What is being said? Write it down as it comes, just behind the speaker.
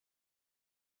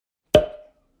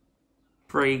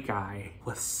Free Guy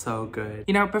was so good.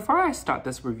 You know, before I start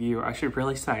this review, I should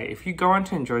really say, if you go on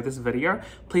to enjoy this video,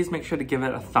 please make sure to give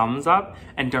it a thumbs up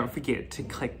and don't forget to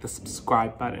click the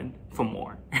subscribe button for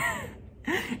more.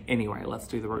 Anyway, let's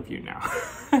do the review now.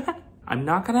 I'm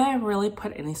not gonna really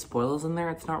put any spoilers in there.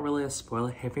 It's not really a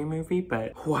spoiler heavy movie,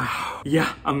 but wow.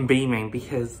 Yeah, I'm beaming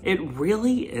because it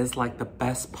really is like the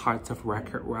best parts of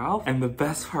Wreck-It Ralph and the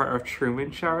best part of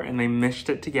Truman Show, and they meshed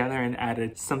it together and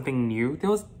added something new. There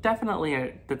was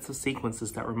definitely bits of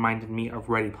sequences that reminded me of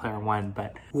Ready Player One,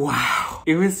 but wow.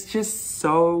 It was just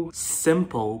so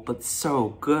simple, but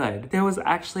so good. There was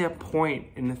actually a point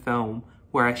in the film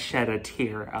where I shed a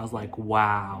tear. I was like,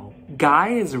 wow.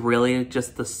 Guy is really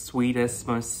just the sweetest,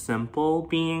 most simple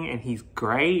being, and he's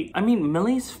great. I mean,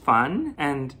 Millie's fun,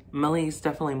 and Millie's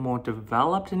definitely more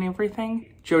developed and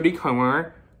everything. Jodie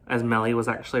Comer as Millie was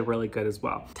actually really good as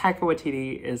well. Taika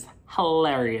Waititi is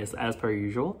hilarious as per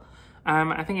usual.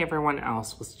 I think everyone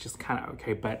else was just kind of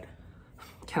okay, but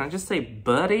can I just say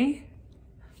Buddy?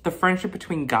 The friendship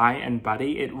between Guy and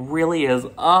Buddy, it really is,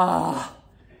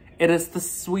 it is the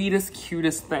sweetest,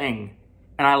 cutest thing,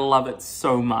 and I love it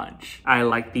so much. I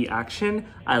like the action,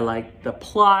 I like the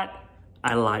plot,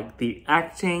 I like the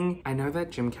acting. I know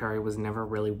that Jim Carrey was never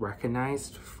really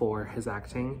recognized for his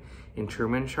acting in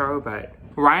Truman Show, but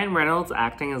Ryan Reynolds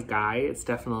acting as Guy, it's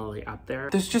definitely up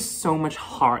there. There's just so much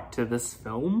heart to this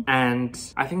film, and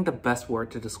I think the best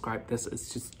word to describe this is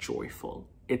just joyful.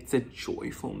 It's a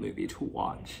joyful movie to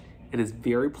watch. It is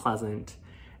very pleasant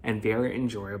and very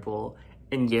enjoyable.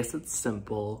 And yes, it's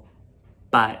simple,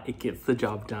 but it gets the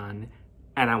job done,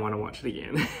 and I want to watch it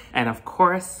again. And of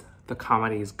course, the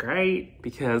comedy is great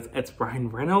because it's Ryan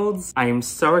Reynolds. I am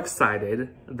so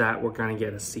excited that we're gonna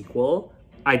get a sequel.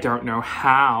 I don't know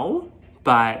how,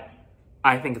 but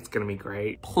I think it's gonna be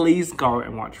great. Please go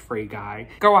and watch Free Guy.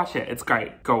 Go watch it, it's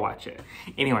great, go watch it.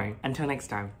 Anyway, until next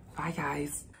time, bye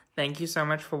guys. Thank you so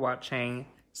much for watching.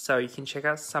 So you can check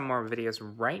out some more videos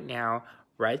right now,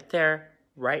 right there.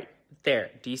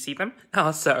 Do you see them?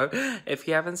 Also, if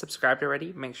you haven't subscribed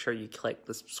already, make sure you click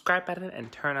the subscribe button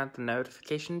and turn on the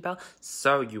notification bell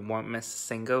so you won't miss a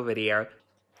single video.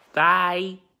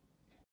 Bye!